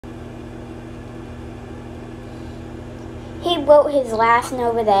He wrote his last note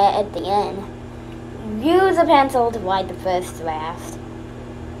over there at the end. Use a pencil to write the first draft.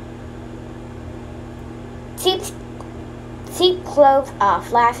 Cheap clothes are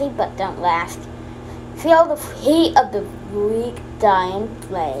flashy but don't last. Feel the heat of the weak dying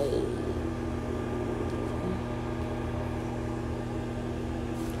flame.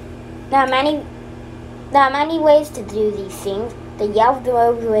 There are many ways to do these things. The yellow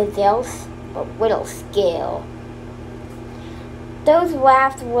road results, but little skill. Those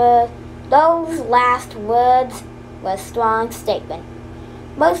last words were a strong statement.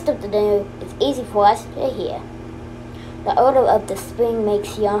 Most of the news is easy for us to hear. The odor of spring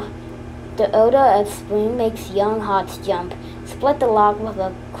makes young hearts jump. Split the log with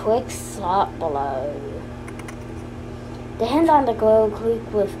a quick slot blow. The hens on the glow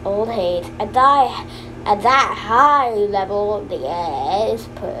creak with old haze. At that high level, the air is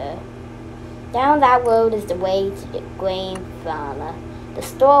pure. Down that road is the way to the grain farmer. The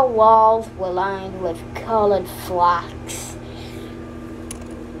store walls were lined with colored frocks.